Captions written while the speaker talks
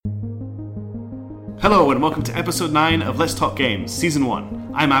Hello and welcome to episode 9 of Let's Talk Games, season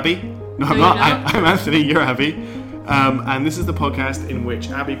 1. I'm Abby. No, I'm not. I'm Anthony, you're Abby. And this is the podcast in which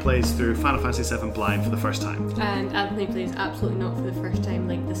Abby plays through Final Fantasy VII blind for the first time. And Anthony plays absolutely not for the first time,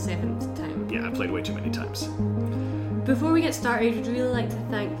 like the 7th time. Yeah, I played way too many times. Before we get started, we'd really like to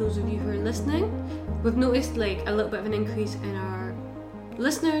thank those of you who are listening. We've noticed like a little bit of an increase in our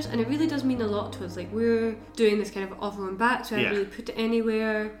listeners, and it really does mean a lot to us. Like, we're doing this kind of off our own back, so I haven't really put it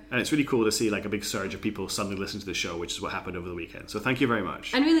anywhere. And it's really cool to see like a big surge of people suddenly listening to the show, which is what happened over the weekend. So thank you very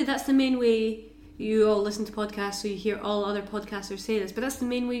much. And really, that's the main way you all listen to podcasts, so you hear all other podcasters say this, but that's the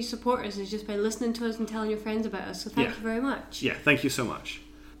main way you support us, is just by listening to us and telling your friends about us. So thank you very much. Yeah, thank you so much.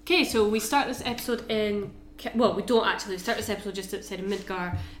 Okay, so we start this episode in... Well, we don't actually start this episode just outside of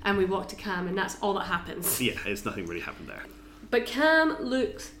Midgar, and we walk to Cam, and that's all that happens. Yeah, it's nothing really happened there. But Cam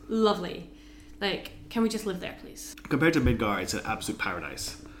looks lovely. Like, can we just live there, please? Compared to Midgar, it's an absolute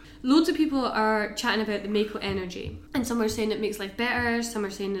paradise. Loads of people are chatting about the Mako energy, and some are saying it makes life better, some are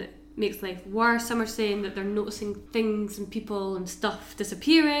saying it makes life worse, some are saying that they're noticing things and people and stuff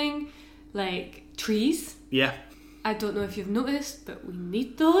disappearing, like trees. Yeah. I don't know if you've noticed, but we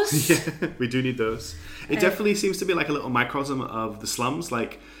need those. Yeah, we do need those. It definitely seems to be like a little microcosm of the slums.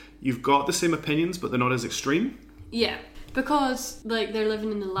 Like, you've got the same opinions, but they're not as extreme. Yeah, because like they're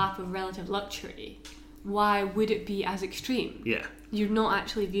living in the lap of relative luxury. Why would it be as extreme? Yeah. You're not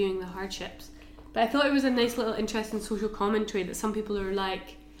actually viewing the hardships. But I thought it was a nice little interesting social commentary that some people are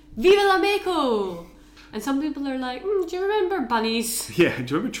like, Viva la Mako! And some people are like, do you remember bunnies? Yeah, do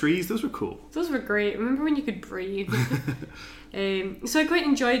you remember trees? Those were cool. Those were great. Remember when you could breathe? So I quite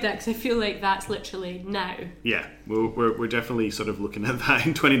enjoyed that, because I feel like that's literally now. Yeah, we're definitely sort of looking at that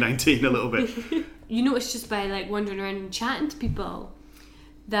in 2019 a little bit. You notice just by like wandering around and chatting to people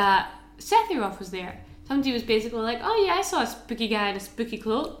that Sephiroth was there. Somebody was basically like, oh yeah, I saw a spooky guy in a spooky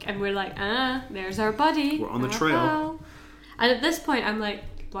cloak. And we're like, there's our buddy. We're on the trail. Pal. And at this point, I'm like,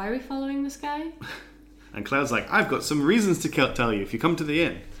 why are we following this guy? And Cloud's like, I've got some reasons to tell you if you come to the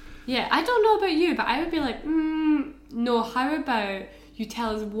inn. Yeah, I don't know about you, but I would be like, no, how about you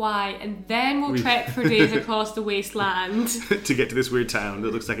tell us why, and then we'll trek for days across the wasteland. To get to this weird town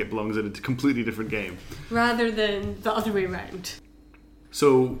that looks like it belongs in a completely different game. Rather than the other way around.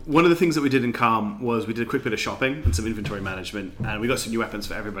 So one of the things that we did in Calm was we did a quick bit of shopping and some inventory management, and we got some new weapons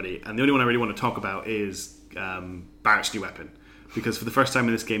for everybody. And the only one I really want to talk about is Barrett's new weapon. Because for the first time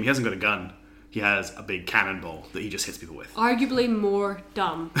in this game, he hasn't got a gun. He has a big cannonball that he just hits people with. Arguably more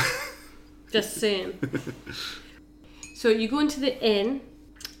dumb. Just saying. So you go into the inn,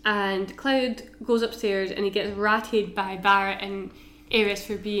 and Cloud goes upstairs and he gets ratted by Barrett and Aeris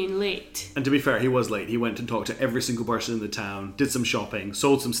for being late. And to be fair, he was late. He went and talked to every single person in the town, did some shopping,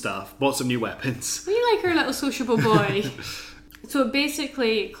 sold some stuff, bought some new weapons. Well, you like our little sociable boy. So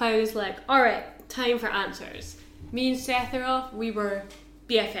basically, Cloud is like, alright, time for answers. Me and Sephiroth, we were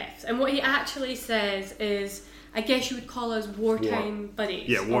BFFs. And what he actually says is, I guess you would call us wartime buddies.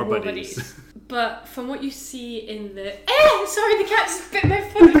 Yeah, war buddies. But from what you see in the... sorry, the cat just bit my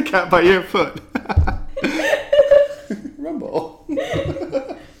foot. The cat bit your foot. Rumble.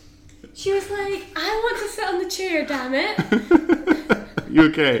 She was like, I want to sit on the chair, damn it. You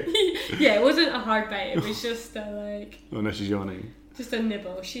okay? Yeah, it wasn't a hard bite. It was just like... Oh no, she's yawning. Just a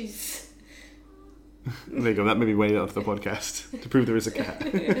nibble. She's... There you go, that made me weigh it onto the podcast to prove there is a cat.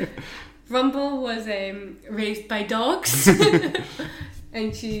 Rumble was raised by dogs,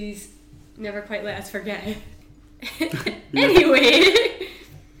 and she's never quite let us forget it. Anyway,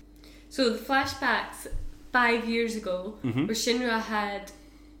 so the flashbacks 5 years ago, where Shinra had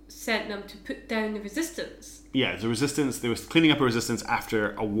sent them to put down the resistance. Yeah, the resistance, they was cleaning up a resistance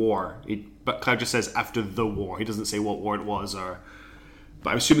after a war. But Cloud just says after the war. He doesn't say what war it was or...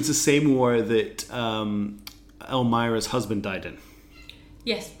 But I assume it's the same war that Elmira's husband died in.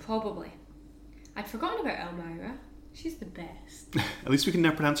 Yes, probably. I'd forgotten about Elmira. She's the best. At least we can now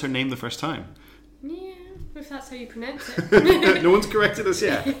pronounce her name the first time. Yeah, if that's how you pronounce it. No one's corrected us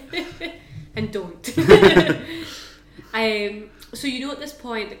yet. And don't. So you know at this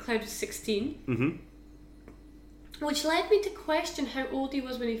point that Cloud was 16. Mm-hmm. Which led me to question how old he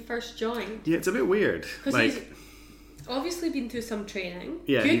was when he first joined. Yeah, it's a bit weird. Because he's obviously been through some training.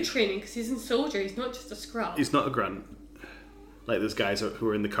 Yeah, good training, because he's a soldier. He's not just a scrub. He's not a grunt. Like those guys who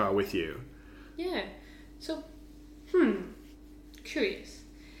are in the car with you. Yeah. So, curious.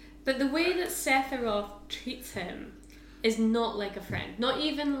 But the way that Sephiroth treats him is not like a friend. Not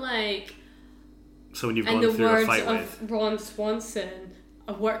even like... Someone you've gone through a fight with. In the words of Ron Swanson,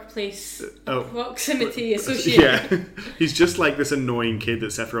 a workplace proximity associate. Yeah, he's just like this annoying kid that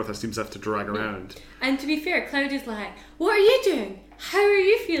Sephiroth seems to have to drag around. And to be fair, Cloud is like, what are you doing? how are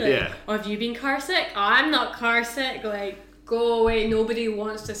you feeling? Yeah. Or have you been car sick? Oh, I'm not car sick. Like, go away. Nobody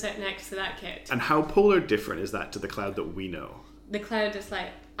wants to sit next to that kid. And how polar different is that to the Cloud that we know? The Cloud is like,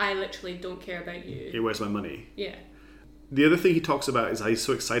 I literally don't care about you. Yeah, where's my money? Yeah. The other thing he talks about is how he's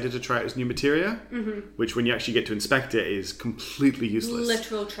so excited to try out his new materia, which when you actually get to inspect it is completely useless.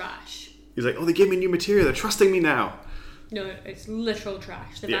 Literal trash. He's like, oh, they gave me new materia, they're trusting me now. No, it's literal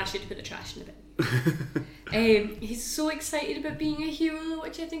trash. They've asked you to put the trash in the bin. He's so excited about being a hero,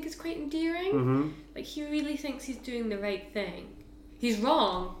 which I think is quite endearing. Like, he really thinks he's doing the right thing. He's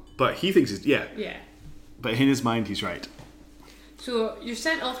wrong. But he thinks he's, yeah. But in his mind, he's right. So, you're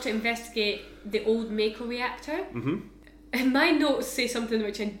sent off to investigate the old Mako reactor. And my notes say something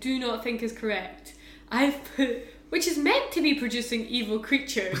which I do not think is correct. I've put, which is meant to be producing evil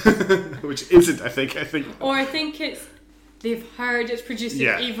creatures. Which isn't, I think. Or I think it's, they've heard it's producing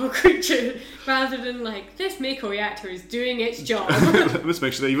evil creatures, rather than like, this Mako reactor is doing its job. Let's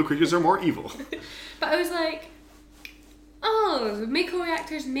make sure the evil creatures are more evil. But I was like, oh, Mako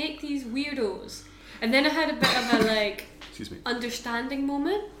reactors make these weirdos. And then I had a bit of a like, excuse me, understanding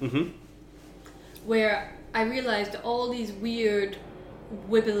moment. Where I realised that all these weird,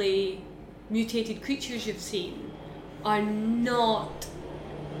 wibbly, mutated creatures you've seen are not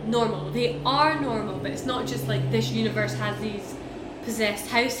normal. They are normal, but it's not just like this universe has these possessed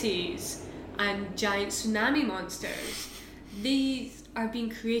houses and giant tsunami monsters. These are being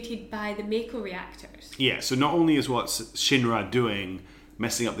created by the Mako reactors. Yeah, so not only is what Shinra doing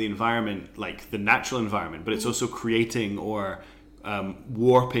messing up the environment, like the natural environment, but it's also creating or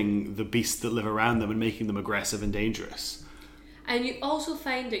warping the beasts that live around them and making them aggressive and dangerous. And you also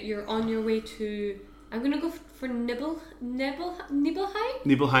find that you're on your way to, I'm going to go for Nibelheim?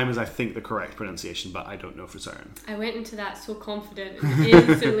 Nibelheim is, I think, the correct pronunciation, but I don't know for certain. I went into that so confident and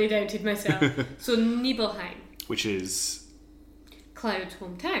instantly doubted myself. So Nibelheim. Which is? Cloud's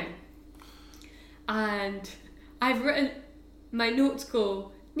hometown. And I've written, my notes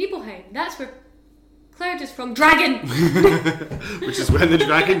go, Nibelheim, that's where Cloud is from. Dragon! Which is when the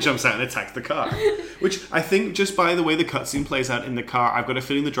dragon jumps out and attacks the car. Which I think, just by the way the cutscene plays out in the car, I've got a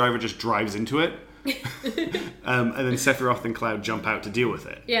feeling the driver just drives into it. And then Sephiroth and Cloud jump out to deal with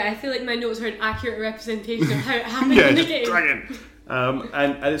it. Yeah, I feel like my notes are an accurate representation of how it happened in the game. Dragon!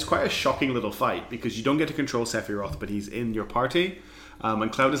 And it's quite a shocking little fight, because you don't get to control Sephiroth, but he's in your party.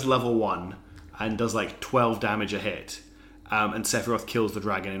 And Cloud is level 1 and does like 12 damage a hit. And Sephiroth kills the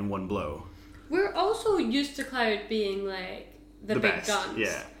dragon in one blow. We're also used to Cloud being like the big best. guns.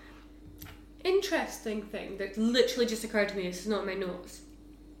 Yeah. Interesting thing that literally just occurred to me. This is not in my notes.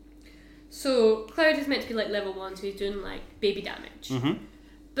 So Cloud is meant to be like level 1, so he's doing like baby damage.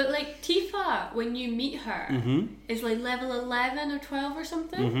 But like Tifa, when you meet her, is like level 11 or 12 or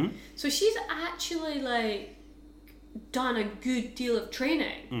something. So she's actually like done a good deal of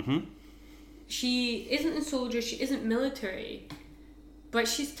training. She isn't a soldier, she isn't military, but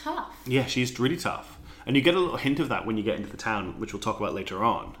she's tough. Yeah, she's really tough. And you get a little hint of that when you get into the town, which we'll talk about later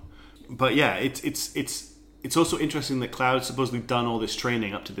on. But yeah, it's also interesting that Cloud's supposedly done all this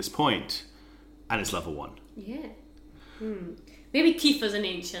training up to this point, and it's level 1. Yeah. Maybe Tifa's an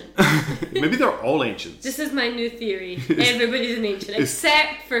ancient. Maybe they're all ancients. This is my new theory. Everybody's an ancient,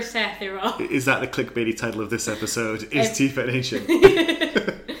 except for Sephiroth. Is that the clickbaity title of this episode? Is Tifa an ancient?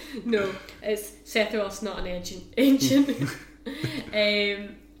 No, it's Sephiroth's not an ancient.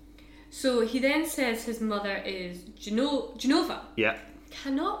 So he then says his mother is Genova. Yeah.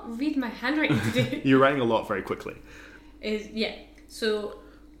 Cannot read my handwriting today. You're writing a lot very quickly. So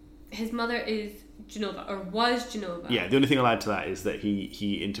his mother is Genova, or was Genova. Yeah, the only thing I'll add to that is that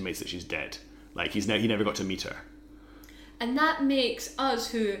he intimates that she's dead. Like, he never got to meet her. And that makes us,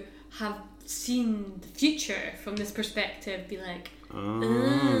 who have seen the future from this perspective, be like,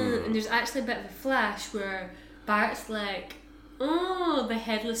 and there's actually a bit of a flash where Bart's like, oh, the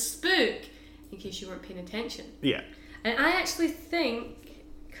headless spook, in case you weren't paying attention. Yeah. And I actually think,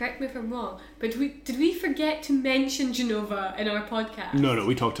 correct me if I'm wrong, but did we forget to mention Genova in our podcast? No,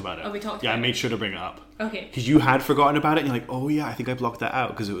 we talked about it. Oh, we talked about it? Yeah, I made sure to bring it up. Okay. Because you had forgotten about it, and you're like, oh yeah, I think I blocked that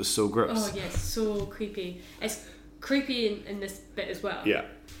out because it was so gross. Oh yes, so creepy. It's creepy in this bit as well. Yeah.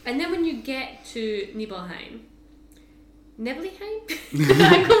 And then when you get to Nibelheim, I'm going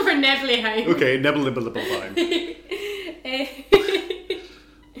for Nibelheim. Okay, Nibelheim.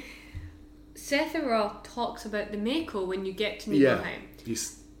 Sephiroth talks about the Mako when you get to Nibelheim. Yeah.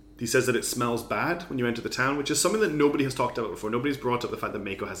 He says that it smells bad when you enter the town, which is something that nobody has talked about before. Nobody's brought up the fact that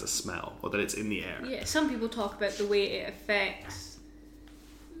Mako has a smell, or that it's in the air. Yeah, some people talk about the way it affects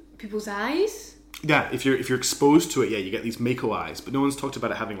people's eyes. Yeah, if you're exposed to it, you get these Mako eyes, but no one's talked about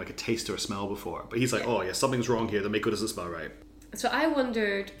it having like a taste or a smell before. But he's like, oh yeah, something's wrong here. The Mako doesn't smell right. So I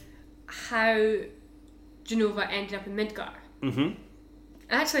wondered how Genova ended up in Midgar. Mm-hmm.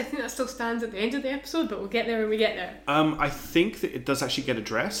 Actually, I think that still stands at the end of the episode, but we'll get there when we get there. I think that it does actually get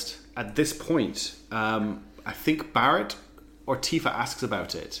addressed. At this point, I think Barrett or Tifa asks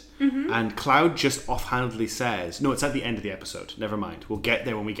about it, and Cloud just offhandedly says, no, it's at the end of the episode. Never mind. We'll get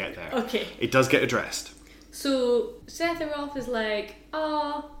there when we get there. Okay. It does get addressed. So Sephiroth is like,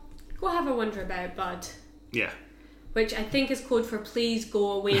 oh, go have a wonder about, bud. Yeah. Which I think is code for please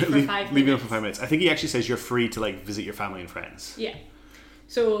go away for 5 minutes. Leave me up for 5 minutes. I think he actually says you're free to like visit your family and friends. Yeah.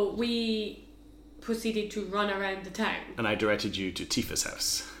 So we proceeded to run around the town. And I directed you to Tifa's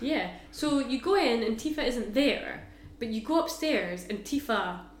house. Yeah. So you go in and Tifa isn't there, but you go upstairs and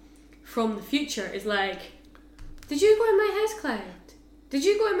Tifa from the future is like, did you go in my house, Cloud? Did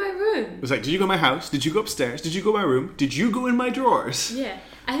you go in my room? It was like, did you go in my house? Did you go upstairs? Did you go in my room? Did you go in my drawers? Yeah.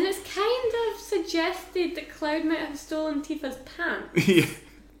 And it's kind of suggested that Cloud might have stolen Tifa's pants. Yeah.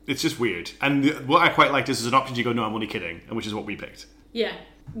 It's just weird. And what I quite liked is there's an option to go, no, I'm only kidding, and which is what we picked. Yeah.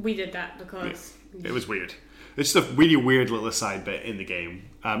 We did that because... Yeah. It was weird. It's just a really weird little aside bit in the game.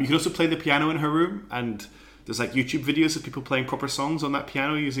 You can also play the piano in her room, and there's like YouTube videos of people playing proper songs on that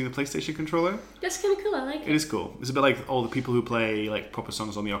piano using the PlayStation controller. That's kind of cool, I like it. It is cool. It's a bit like all the people who play like proper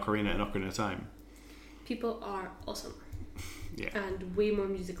songs on the Ocarina and Ocarina of Time. People are awesome. Yeah. And way more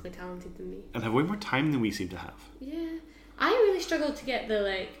musically talented than me. And have way more time than we seem to have. Yeah. I really struggled to get the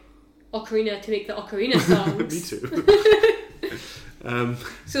like Ocarina to make the Ocarina songs. Me too.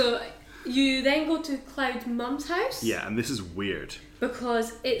 So you then go to Cloud's mum's house. Yeah, and this is weird.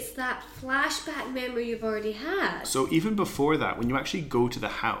 Because it's that flashback memory you've already had. So even before that, when you actually go to the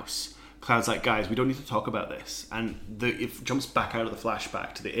house, Cloud's like, guys, we don't need to talk about this. And it jumps back out of the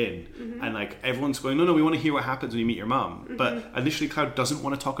flashback to the inn. And like everyone's going, no, we want to hear what happens when you meet your mum. But initially Cloud doesn't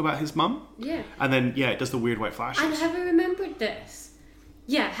want to talk about his mum. Yeah. And then, it does the weird white flashes. And have I remembered this?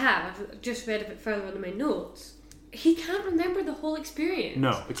 Yeah, I have. I've just read a bit further on in my notes. He can't remember the whole experience.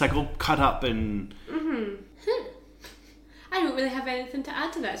 No, it's like all cut up and... I don't really have anything to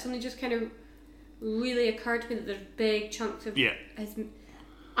add to that. It's only just kind of really occurred to me that there's big chunks of... Yeah.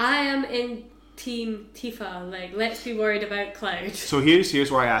 I am in Team Tifa. Like, let's be worried about Cloud. So here's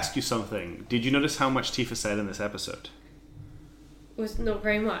where I ask you something. Did you notice how much Tifa said in this episode? Was not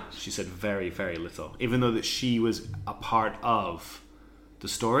very much. She said very, very little. Even though that she was a part of the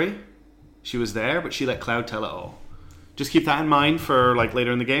story, she was there, but she let Cloud tell it all. Just keep that in mind for like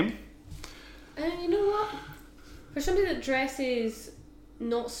later in the game. And you know what? For somebody that dresses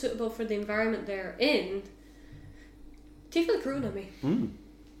not suitable for the environment they're in, Tifa's growing on me.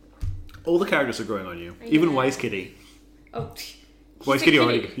 All the characters are growing on you. Even Wise Kitty. Oh, Wise Kitty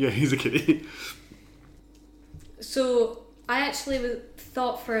already. Yeah, he's a kitty. So I actually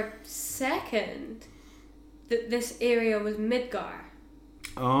thought for a second that this area was Midgar.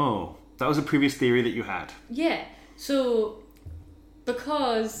 Oh, that was a previous theory that you had. Yeah. So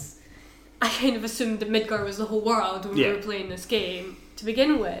because I kind of assumed that Midgar was the whole world when we were playing this game to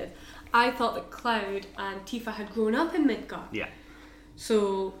begin with, I thought that Cloud and Tifa had grown up in Midgar. Yeah.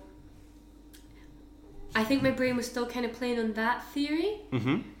 So I think my brain was still kind of playing on that theory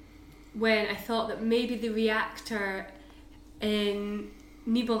when I thought that maybe the reactor in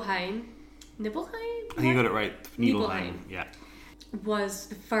Nibelheim, I think you got it right. Nibelheim. Yeah. Was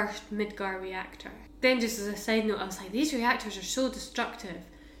the first Midgar reactor. Then just as a side note, I was like, these reactors are so destructive,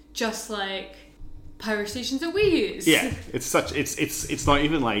 just like power stations that we use. Yeah, it's not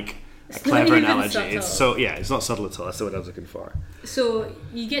even like a clever analogy. It's not subtle at all. That's the word I was looking for. So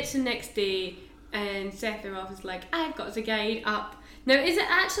you get to the next day and Sephiroth is like, I've got the guide up. Now, is it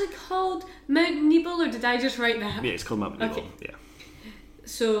actually called Mount Nibel or did I just write that? Yeah, it's called Mount Nibel. Okay. Yeah.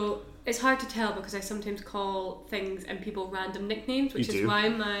 So it's hard to tell because I sometimes call things and people random nicknames, which is why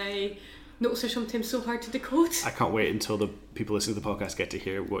my notes are sometimes so hard to decode. I can't wait until the people listening to the podcast get to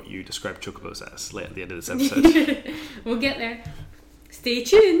hear what you describe chocobos as at the end of this episode. We'll get there. Stay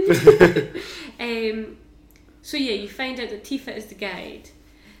tuned. So yeah, you find out that Tifa is the guide,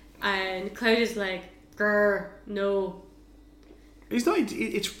 and Cloud is like, "Grr, no." He's not.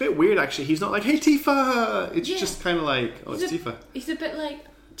 It's a bit weird actually. He's not like, "Hey Tifa." It's just kind of like, "Oh, it's Tifa." He's a bit like,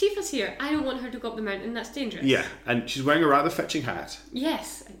 Tifa's here. I don't want her to go up the mountain. That's dangerous. Yeah, and she's wearing a rather fetching hat.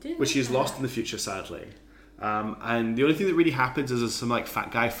 Yes, I did. Which she's lost in the future, sadly. And the only thing that really happens is some like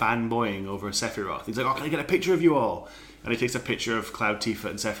fat guy fanboying over Sephiroth. He's like, "Oh, can I get a picture of you all?" And he takes a picture of Cloud, Tifa,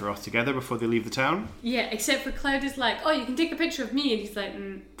 and Sephiroth together before they leave the town. Yeah, except for Cloud is like, "Oh, you can take a picture of me," and he's like,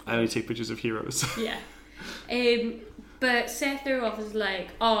 "I only take pictures of heroes." Yeah. But Sephiroth is like,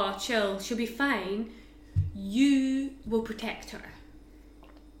 "Oh, chill, she'll be fine. You will protect her."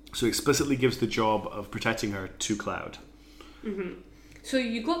 So he explicitly gives the job of protecting her to Cloud. So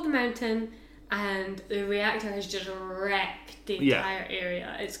you go up the mountain, and the reactor has just wrecked the entire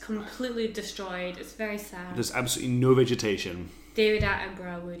area. It's completely destroyed. It's very sad. There's absolutely no vegetation. David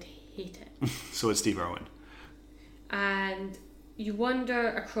Attenborough would hate it. So would Steve Irwin. And you wander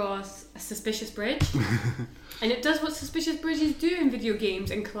across a suspicious bridge, and it does what suspicious bridges do in video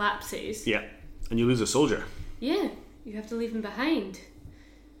games and collapses. Yeah, and you lose a soldier. Yeah, you have to leave him behind.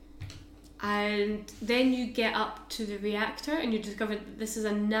 And then you get up to the reactor, and you discover that this is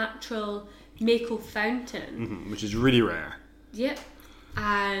a natural Mako fountain. Which is really rare. Yep.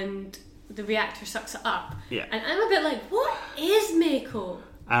 And the reactor sucks it up. Yeah. And I'm a bit like, what is Mako?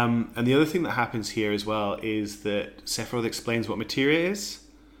 And the other thing that happens here as well is that Sephiroth explains what materia is.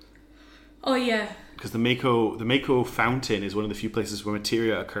 Oh, yeah. Because the Mako fountain is one of the few places where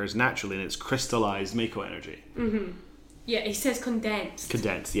materia occurs naturally, and it's crystallized Mako energy. Yeah, he says condensed.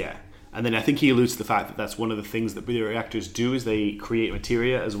 Condensed, yeah. And then I think he alludes to the fact that that's one of the things that the reactors do, is they create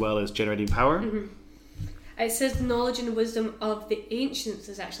materia as well as generating power. It says the knowledge and wisdom of the ancients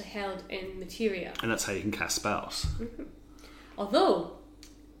is actually held in materia. And that's how you can cast spells. Although,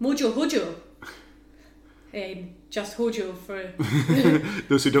 Mojo Hojo, just Hojo for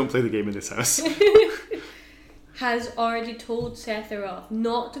those who don't play the game in this house, has already told Sephiroth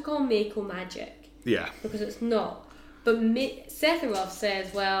not to call Mako magic. Yeah. Because it's not. But Sephiroth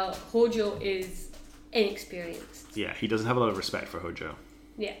says, well, Hojo is inexperienced. Yeah, he doesn't have a lot of respect for Hojo.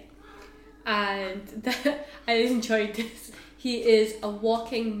 Yeah. And I enjoyed this. He is a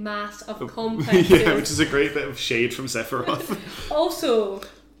walking mass of compounds. Yeah, which is a great bit of shade from Sephiroth. Also,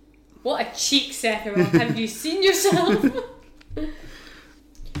 what a cheek, Sephiroth. Have you seen yourself?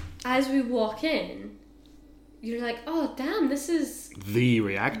 As we walk in, you're like, oh, damn, this is the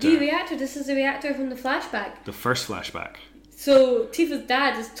reactor. the reactor. This is the reactor from the flashback. The first flashback. So Tifa's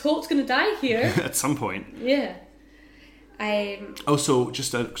dad is totally going to die here. At some point. Yeah. Also,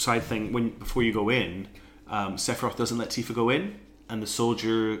 just a side thing, before you go in, Sephiroth doesn't let Tifa go in, and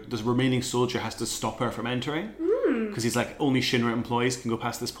the remaining soldier has to stop her from entering. Because he's like, only Shinra employees can go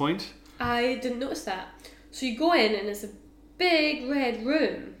past this point. I didn't notice that. So you go in, and it's a big red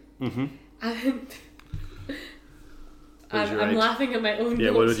room. And I'm laughing at my own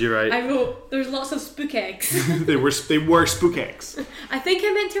notes. What did you write? I wrote, there's lots of spook eggs. They were spook eggs. I think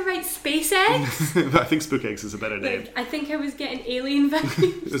I meant to write space eggs. I think spook eggs is a better name. I think I was getting alien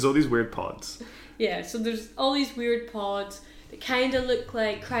vibes. There's all these weird pods. Yeah, so there's all these weird pods that kind of look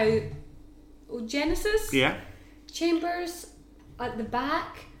like cryogenesis chambers. At the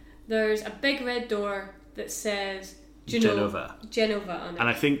back, there's a big red door that says Genova on it. And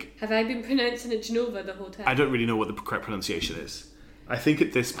I think... Have I been pronouncing it Genova the whole time? I don't really know what the correct pronunciation is. I think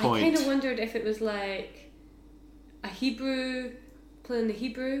at this point... I kind of wondered if it was like a Hebrew, playing the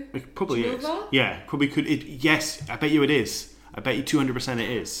Hebrew. It probably Genova? is. Yeah, probably could. Yes, I bet you it is. I bet you 200% it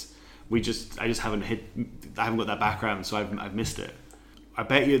is. I just haven't I haven't got that background, so I've missed it. I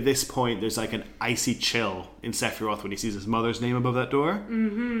bet you at this point there's like an icy chill in Sephiroth when he sees his mother's name above that door.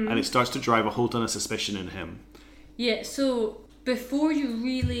 And it starts to drive a whole ton of suspicion in him. Yeah, so before you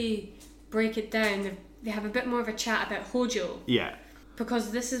really break it down, they have a bit more of a chat about Hojo. Yeah.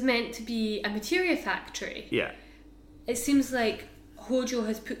 Because this is meant to be a materia factory. Yeah. It seems like Hojo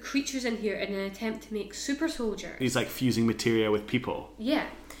has put creatures in here in an attempt to make super soldiers. He's like fusing materia with people. Yeah.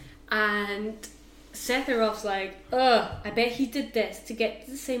 And Sephiroth's like, I bet he did this to get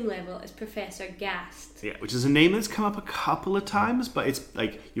to the same level as Professor Gast. Yeah, which is a name that's come up a couple of times, but it's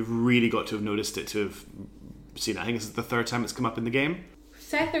like you've really got to have noticed it to have seen it. I think this is the third time it's come up in the game.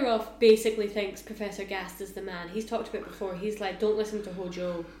 Sephiroth basically thinks Professor Gast is the man. He's talked about it before. He's like, don't listen to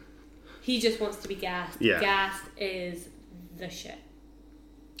Hojo. He just wants to be Gast. Yeah. Gast is the shit.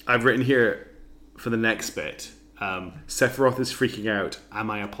 I've written here for the next bit, Sephiroth is freaking out. Am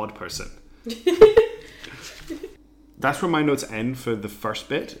I a pod person? That's where my notes end for the first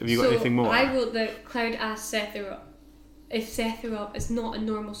bit. Have you got anything more? I wrote that Cloud asked Sephiroth if Sephiroth is not a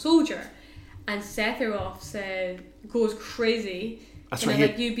normal soldier, and Sephiroth goes crazy. That's right.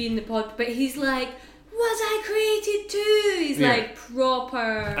 Like you being the pod, but he's like, was I created too? He's like proper.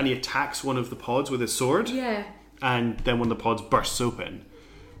 And he attacks one of the pods with his sword. Yeah. And then one of the pods bursts open.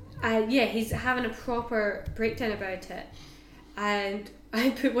 He's having a proper breakdown about it. And I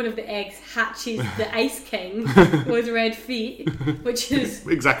put one of the eggs hatches the Ice King with red feet, which is...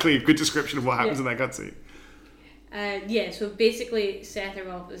 Exactly, good description of what happens in that cutscene. So basically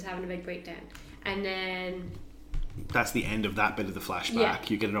Sephiroth is having a big breakdown. And then... That's the end of that bit of the flashback. Yeah.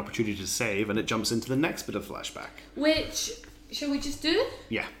 You get an opportunity to save and it jumps into the next bit of flashback. Which, shall we just do?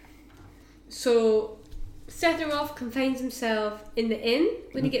 Yeah. So... Sephiroth confines himself in the inn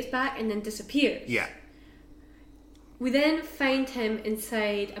when he gets back and then disappears. Yeah. we then find him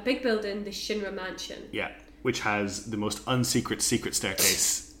inside a big building, the Shinra Mansion. Yeah, which has the most unsecret secret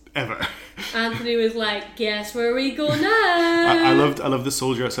staircase ever. Anthony was like, guess where we go now? I love the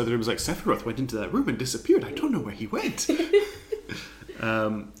soldier outside the room was like, Sephiroth went into that room and disappeared. I don't know where he went.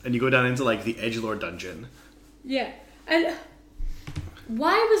 And you go down into like the Edgelord dungeon. Yeah. And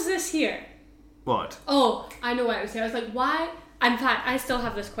why was this here? What? Oh, I know why it was here. I was like, why? In fact, I still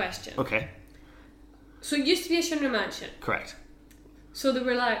have this question. Okay. So it used to be a Shinra Mansion. Correct. So they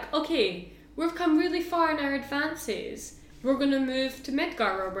were like, okay, we've come really far in our advances. We're going to move to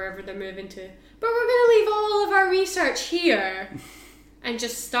Midgar or wherever they're moving to. But we're going to leave all of our research here and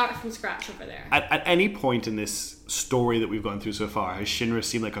just start from scratch over there. At any point in this story that we've gone through so far, has Shinra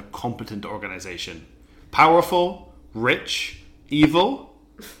seemed like a competent organization? Powerful, rich, evil,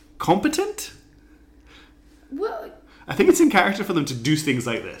 competent? Well, I think it's in character for them to do things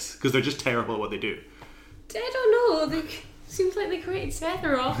like this because they're just terrible at what they do. I don't know. Seems like they created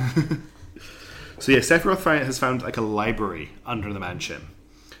Sephiroth. So yeah, Sephiroth has found like a library under the mansion.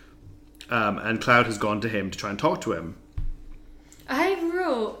 And Cloud has gone to him to try and talk to him.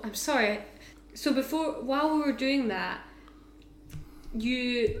 I'm sorry. So while we were doing that,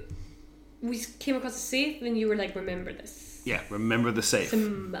 we came across a safe and you were like, remember this. Yeah, remember the safe.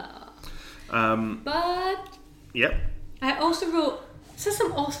 Simba. But Yep. I also wrote, this has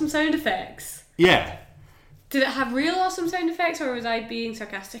some awesome sound effects. Yeah. Did it have real awesome sound effects or was I being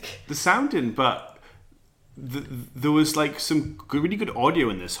sarcastic? The sound didn't, but there was like some really good audio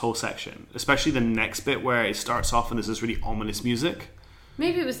in this whole section, especially the next bit where it starts off and there's this really ominous music.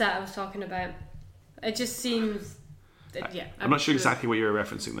 Maybe it was that I was talking about. It just seems... Yeah. I'm not sure exactly what you were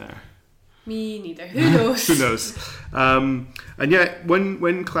referencing there. Me neither. Who knows? Who knows? And yeah,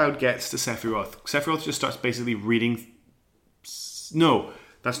 when Cloud gets to Sephiroth just starts basically reading... No,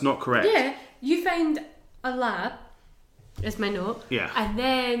 that's not correct. Yeah, you find a lab, is my note. Yeah. And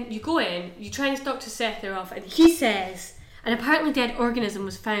then you go in, you try and talk to Sephiroth, and he says, an apparently dead organism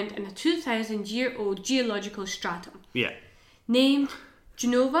was found in a 2,000-year-old geological stratum. Yeah. Named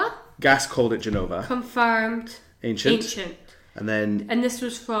Genova. Gas called it Genova. Confirmed. Ancient. And this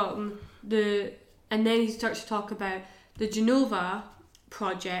was from and then he starts to talk about the Genova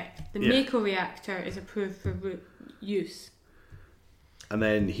project. The Mako reactor is approved for use. And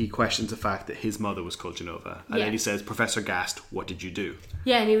then he questions the fact that his mother was called Genova. And then he says, Professor Gast, what did you do?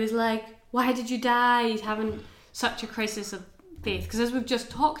 Yeah, and he was like, why did you die? He's having such a crisis of faith. Because as we've just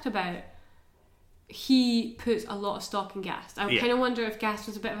talked about, he puts a lot of stock in Gast. I kind of wonder if Gast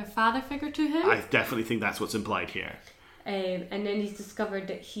was a bit of a father figure to him. I definitely think that's what's implied here. And then he's discovered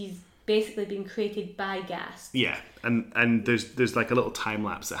that he's basically been created by Gast. Yeah, and there's like a little time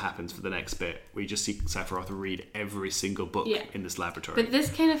lapse that happens for the next bit where you just see Sephiroth read every single book in this laboratory. But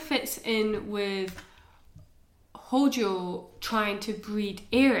this kind of fits in with Hojo trying to breed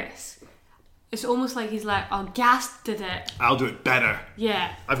Aeris. It's almost like he's like, oh, Gast did it. I'll do it better.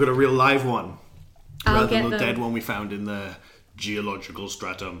 Yeah. I've got a real live one. I'll rather than the dead one we found in the geological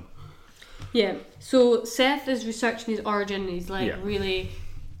stratum. Yeah. So Seth is researching his origin and he's like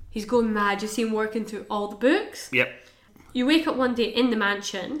he's going mad. You see him working through all the books. Yep. You wake up one day in the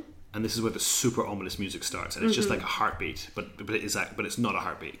mansion. And this is where the super ominous music starts. And it's just like a heartbeat. But it's not a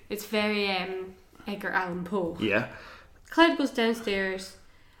heartbeat. It's very Edgar Allan Poe. Yeah. Cloud goes downstairs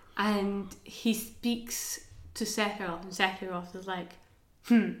and he speaks to Sephiroth. And Sephiroth is like,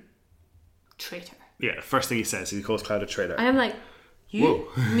 traitor. Yeah, the first thing he says is he calls Cloud a traitor. And I'm like, you?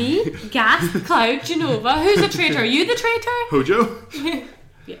 Whoa. Me? Gast? Cloud? Genova? Who's a traitor? Are you the traitor? Hojo?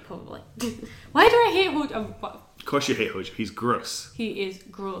 Yeah, probably. Why do I hate Hojo? Of course you hate Hojo. He's gross. He is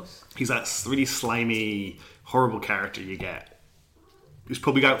gross. He's that really slimy, horrible character you get. He's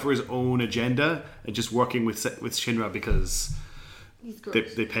probably out for his own agenda and just working with Shinra because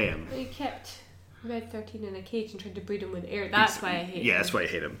they pay him. He kept Red 13 in a cage and tried to breed him with air. That's why I hate him. Yeah, that's why I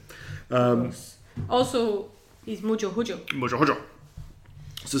hate him. Also, he's Mojo Hojo. Mojo Hojo.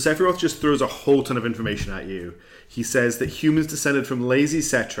 So Sephiroth just throws a whole ton of information at you. He says that humans descended from lazy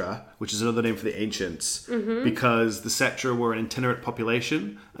Cetra, which is another name for the ancients, because the Cetra were an itinerant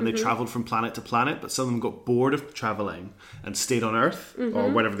population and they travelled from planet to planet, but some of them got bored of travelling and stayed on Earth, or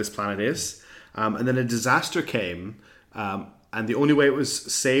whatever this planet is. And then a disaster came, and the only way it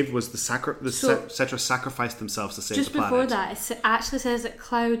was saved was the Cetra sacrificed themselves to save the planet. Just before that, it actually says that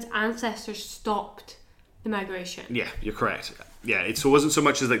Cloud's ancestors stopped the migration. Yeah, you're correct. Yeah, it wasn't so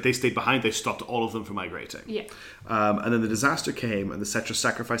much as like they stayed behind, they stopped all of them from migrating. Yeah. And then the disaster came and the Cetra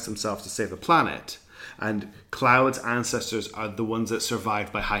sacrificed themselves to save the planet. And Cloud's ancestors are the ones that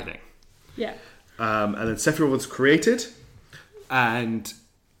survived by hiding. Yeah. And then Sephiroth was created and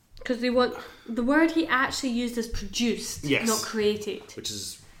Because they want... The word he actually used is produced, Yes. not created. Which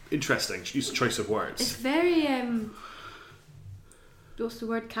is interesting. She used a choice of words. It's very... what's the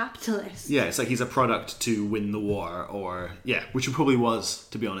word? Capitalist. Yeah, it's like he's a product to win the war, or which it probably was,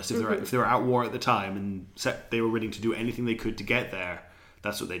 to be honest. If they were at war at the time and they were willing to do anything they could to get there,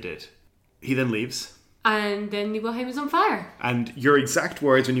 that's what they did. He then leaves, And then Nibelheim is on fire. and your exact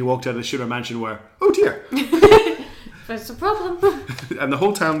words when you walked out of the Shooter Mansion were, "Oh dear!" That's a problem. And the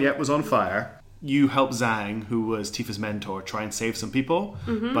whole town, was on fire. You help Zhang, who was Tifa's mentor, try and save some people,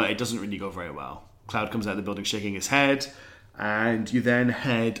 but it doesn't really go very well. Cloud comes out of the building shaking his head, and you then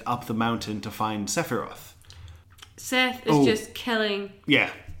head up the mountain to find Sephiroth. Seth is just killing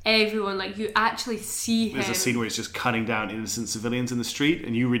Yeah. everyone. Like, you actually see him. There's a scene where he's just cutting down innocent civilians in the street,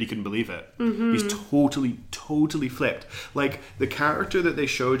 and you really couldn't believe it. He's totally flipped. Like, the character that they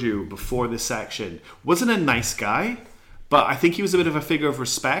showed you before this section wasn't a nice guy, but I think he was a bit of a figure of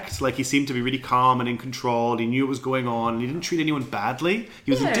respect. Like, he seemed to be really calm and in control, and he knew what was going on, and he didn't treat anyone badly.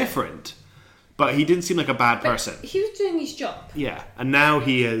 He was indifferent, but he didn't seem like a bad person. He was doing his job. Yeah, and now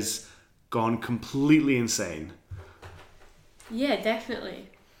he has gone completely insane. Yeah, definitely.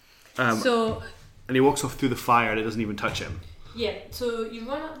 And he walks off through the fire, and it doesn't even touch him. Yeah, so you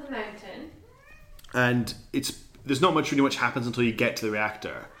run up the mountain. And there's not really much happens until you get to the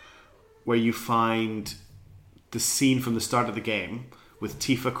reactor, where you find the scene from the start of the game with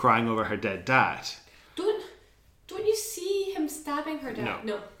Tifa crying over her dead dad. Don't you see him stabbing her dad?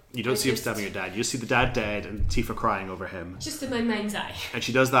 No. You don't see him stabbing her dad. You just see the dad dead and Tifa crying over him. Just in my mind's eye. And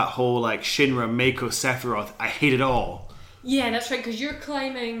she does that whole like Shinra, Mako, Sephiroth, I hate it all. Yeah, that's right, because you're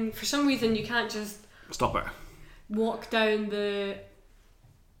climbing. For some reason, you can't just Stop her. walk down the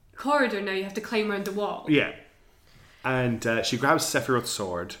corridor now. You have to climb around the wall. Yeah. And she grabs Sephiroth's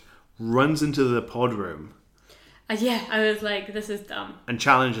sword, runs into the pod room. Yeah, I was like, this is dumb. And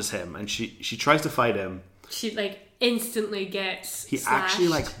challenges him. And she tries to fight him. She instantly gets He slashed.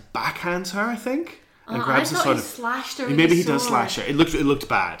 actually backhands her, I think, and I grabs the thought sword. he slashed her with Maybe the he does sword. slash her. It looked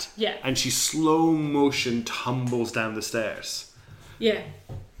bad. Yeah. And she slow motion tumbles down the stairs. Yeah.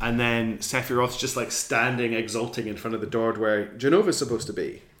 And then Sephiroth's just standing, exulting in front of the door where Jenova's supposed to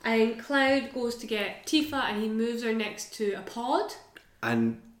be. And Cloud goes to get Tifa, and he moves her next to a pod.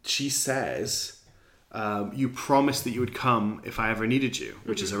 And she says, you promised that you would come if I ever needed you,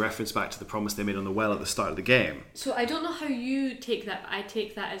 which is a reference back to the promise they made on the well at the start of the game. So I don't know how you take that, but I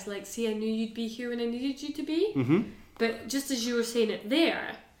take that as see, I knew you'd be here when I needed you to be. Mm-hmm. But just as you were saying it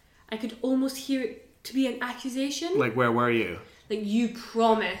there, I could almost hear it to be an accusation. Like, where were you? Like, you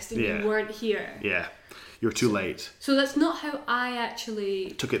promised and you weren't here. Yeah. You're too late. So that's not how I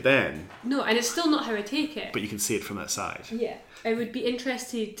actually... Took it then. No, and it's still not how I take it. But you can see it from that side. Yeah. I would be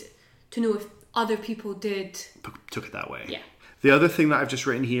interested to know if other people did... Took it that way. Yeah. The other thing that I've just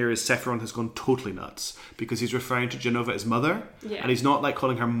written here is Sephiroth has gone totally nuts because he's referring to Jenova as mother. Yeah. And he's not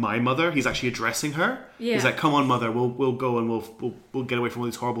calling her my mother. He's actually addressing her. Yeah. He's like, come on, mother. We'll go and we'll get away from all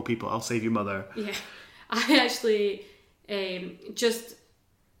these horrible people. I'll save you, mother. Yeah. I actually... just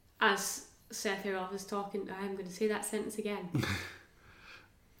as Sephiroth is talking, I'm going to say that sentence again.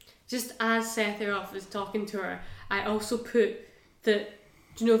 Just as Sephiroth is talking to her, I also put that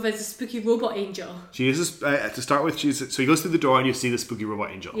Jenova is a spooky robot angel. She uses to start with. So he goes through the door and you see the spooky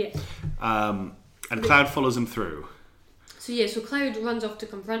robot angel. Yeah. And Cloud follows him through. So Cloud runs off to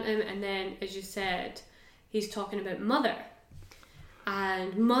confront him, and then, as you said, he's talking about Mother.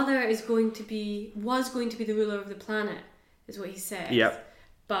 And Mother was going to be the ruler of the planet, is what he said. Yep.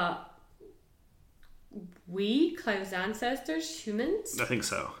 But we, Cloud's ancestors, humans, I think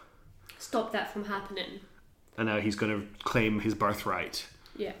so. stopped that from happening. And now he's going to claim his birthright.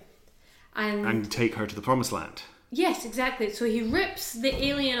 Yeah. And take her to the promised land. Yes, exactly. So he rips the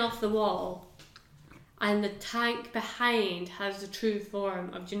alien off the wall, and the tank behind has the true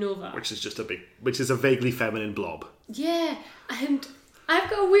form of Jenova. Which is a vaguely feminine blob. Yeah, and I've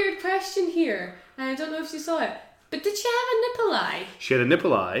got a weird question here, and I don't know if you saw it, but did she have a nipple eye? She had a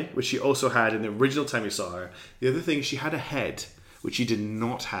nipple eye, which she also had in the original time you saw her. The other thing, she had a head, which she did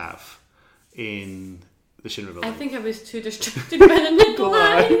not have in the Shinra building. I think I was too distracted by the nipple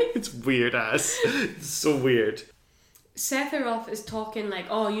eye. It's weird ass. It's so weird. Sephiroth is talking like,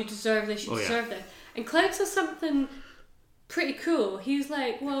 oh, you deserve this, you deserve this. And Cloud says something pretty cool. He's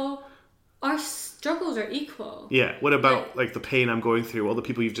like, well, our struggles are equal. Yeah, what about the pain I'm going through, all the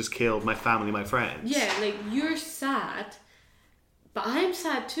people you've just killed, my family, my friends? Yeah, you're sad, but I'm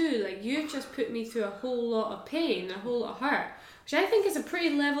sad too. You've just put me through a whole lot of pain, a whole lot of hurt, which I think is a pretty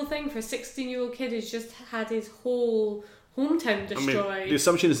level thing for a 16-year-old kid who's just had his whole hometown I destroyed. mean, the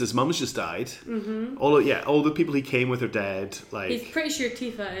assumption is his mum's just died. Mm-hmm. All the people he came with are dead. Like, he's pretty sure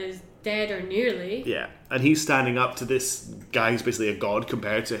Tifa is dead or nearly. yeah, and he's standing up to this guy who's basically a god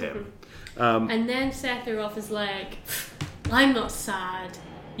compared to him. And then Sephiroth is like, I'm not sad,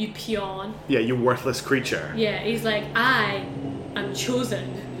 you peon. Yeah, you worthless creature. Yeah, he's like, I am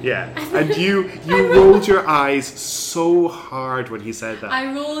chosen. Yeah, and you rolled your eyes so hard when he said that.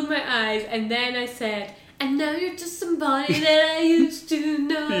 I rolled my eyes and then I said, and now you're just somebody that I used to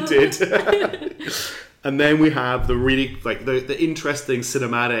know. You did. And then we have the really, like, the interesting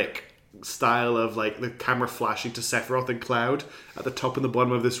cinematic style of, like, the camera flashing to Sephiroth and Cloud at the top and the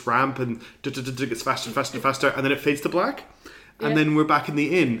bottom of this ramp, and it gets faster and faster and faster, and then it fades to black. And then we're back in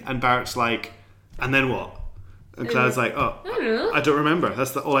the inn, and Barrett's like, and then what? And Cloud's like, oh, I don't know. I don't remember.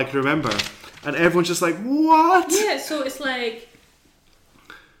 That's all I can remember. And everyone's just like, what? Yeah, so it's like,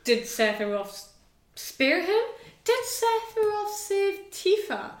 did Sephiroth spare him? Did Sephiroth save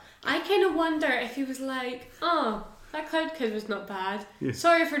Tifa? I kind of wonder if he was like, oh, that Cloud kid was not bad. Yeah.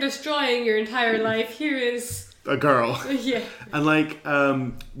 Sorry for destroying your entire life. Here is... A girl. Yeah. And, like,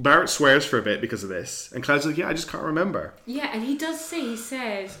 Barrett swears for a bit because of this. And Cloud's like, yeah, I just can't remember. Yeah, and he does say, he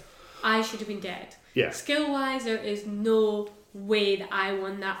says, I should have been dead. Yeah. Skill-wise, there is no way that I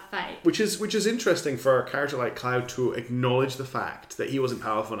won that fight. Which is interesting for a character like Cloud to acknowledge the fact that he wasn't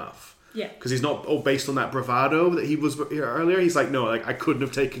powerful enough. Yeah. Because he's not based on that bravado that he was earlier. He's like, no, like, I couldn't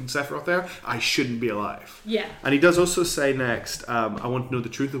have taken Sephiroth there. I shouldn't be alive. Yeah. And he does also say next, I want to know the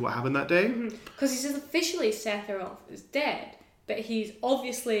truth of what happened that day. Because he says officially Sephiroth is dead, but he's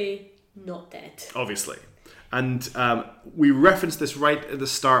obviously not dead. Obviously. And we referenced this right at the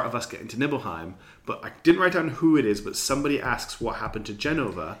start of us getting to Nibelheim, but I didn't write down who it is, but somebody asks what happened to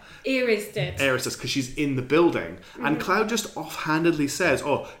Jenova. Ares did. Ares does, because she's in the building. And Cloud just offhandedly says,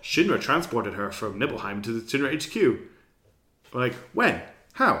 oh, Shinra transported her from Nibelheim to the Shinra HQ. Like, when?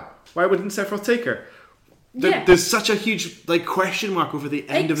 How? Why wouldn't Sephiroth take her? There's such a huge, like, question mark over the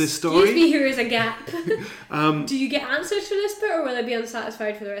end of this story. Excuse me, here is a gap. Do you get answers for this bit, or will I be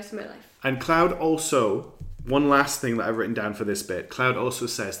unsatisfied for the rest of my life? And Cloud also... One last thing that I've written down for this bit. Cloud also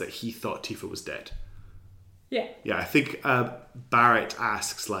says that he thought Tifa was dead. Yeah. Yeah, I think Barrett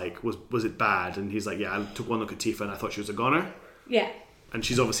asks, like, was it bad? And he's like, yeah, I took one look at Tifa and I thought she was a goner. Yeah. And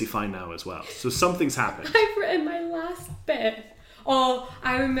she's obviously fine now as well. So something's happened. I've written my last bit. Oh,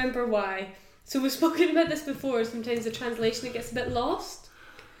 I remember why. So we've spoken about this before. Sometimes the translation, it gets a bit lost.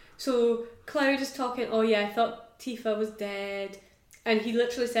 So Cloud is talking, oh yeah, I thought Tifa was dead. And he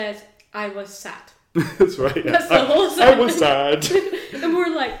literally says, I was sad. That's right. Yeah. That's the whole sentence. I was sad. And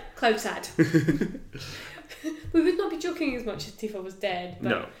we're like, Cloud sad. We would not be joking as much as Tifa was dead, but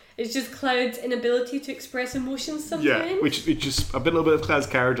No. it's just Cloud's inability to express emotions sometimes. Yeah, which it's just a little bit of Cloud's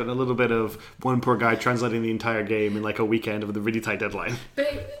character and a little bit of one poor guy translating the entire game in like a weekend with a really tight deadline.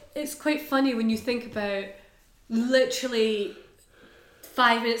 But it's quite funny when you think about literally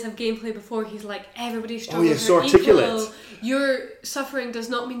 5 minutes of gameplay before he's like, everybody's struggles so are articulate. equal. Your suffering does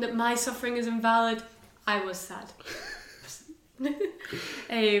not mean that my suffering is invalid. I was sad.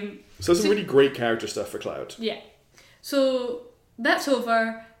 So some really great character stuff for Cloud. Yeah. So that's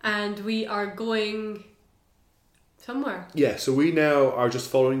over and we are going somewhere. Yeah, so we now are just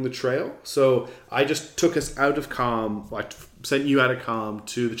following the trail. So I just took us out of Calm, I sent you out of Calm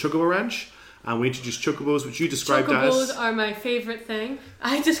to the Chocobo Ranch, and we introduced Chocobos, which you described Chocobos as... are my favourite thing.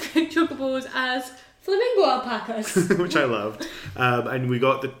 I described Chocobos as flamingo alpacas. which I loved. And we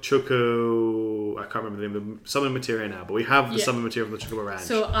got the Choco... I can't remember the name of the summon material now, but we have the summon material from the Chocobo Ranch.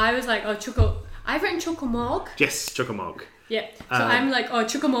 So I was like, oh, I've written Chocomog. Yes, Chocomog. Yeah. So I'm like, oh,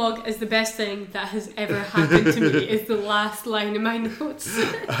 Chocomog is the best thing that has ever happened to me, is the last line in my notes.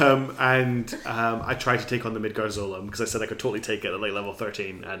 I tried to take on the Midgar Zolom because I said I could totally take it at like level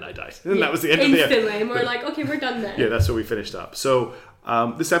 13 and I died. And that was the end of the instantly. And we're like, okay, we're done then. Yeah, that's where we finished up. So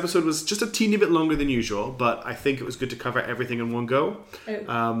this episode was just a teeny bit longer than usual, but I think it was good to cover everything in one go.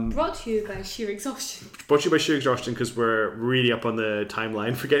 Brought to you by sheer exhaustion. Brought to you by sheer exhaustion because we're really up on the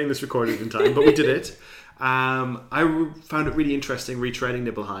timeline for getting this recorded in time, but we did it. I found it really interesting retreading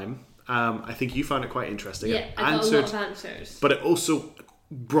Nibelheim. I think you found it quite interesting. Yeah, I got a lot of answers. But it also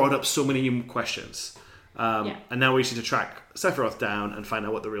brought up so many new questions. And now we just need to track Sephiroth down and find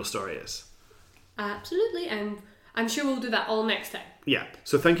out what the real story is. Absolutely, and I'm sure we'll do that all next time. Yeah,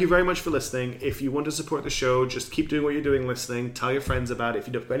 so thank you very much for listening. If you want to support the show, just keep doing what you're doing listening. Tell your friends about it. If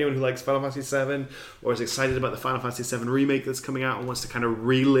you know anyone who likes Final Fantasy VII or is excited about the Final Fantasy VII remake that's coming out and wants to kind of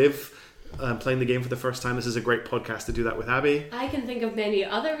relive playing the game for the first time, this is a great podcast to do that with Abby. I can think of many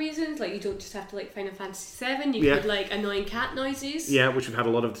other reasons. Like, you don't just have to like Final Fantasy VII. You could like annoying cat noises. Yeah, which we've had a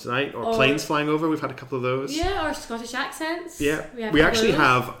lot of tonight. Or planes flying over. We've had a couple of those. Yeah, or Scottish accents. Yeah, we actually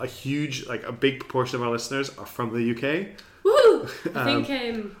have a huge, like a big proportion of our listeners are from the UK. Woo! I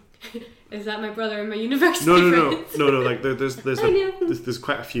think is that my brother and my university friends? No. Like there's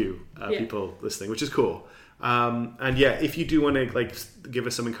quite a few people listening, which is cool. And yeah, if you do want to like give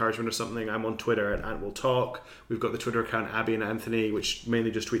us some encouragement or something, I'm on Twitter at @WillTalk. We've got the Twitter account Abby and Anthony, which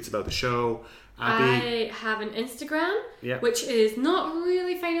mainly just tweets about the show. Abby, I have an Instagram, which is not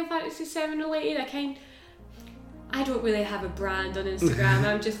really Final Fantasy VII related. I don't really have a brand on Instagram.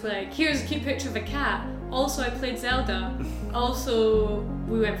 I'm just like, here's a cute picture of a cat. Also, I played Zelda. Also,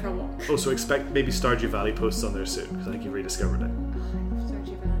 we went for a walk. Also, expect maybe Stardew Valley posts on there soon, because I think you've rediscovered it.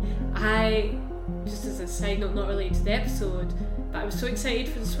 Stardew Valley. Just as a side note, not related to the episode, but I was so excited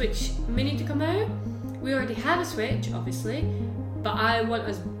for the Switch Mini to come out. We already have a Switch, obviously, but I want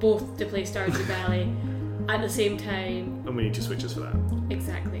us both to play Stardew Valley at the same time. And we need 2 Switches for that.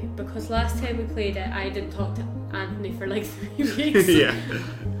 Exactly, because last time we played it, I didn't talk to Anthony for like 3 weeks. Yeah.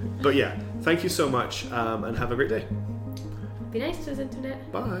 But yeah, thank you so much, and have a great day. Be nice to his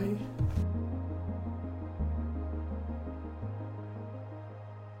internet. Bye.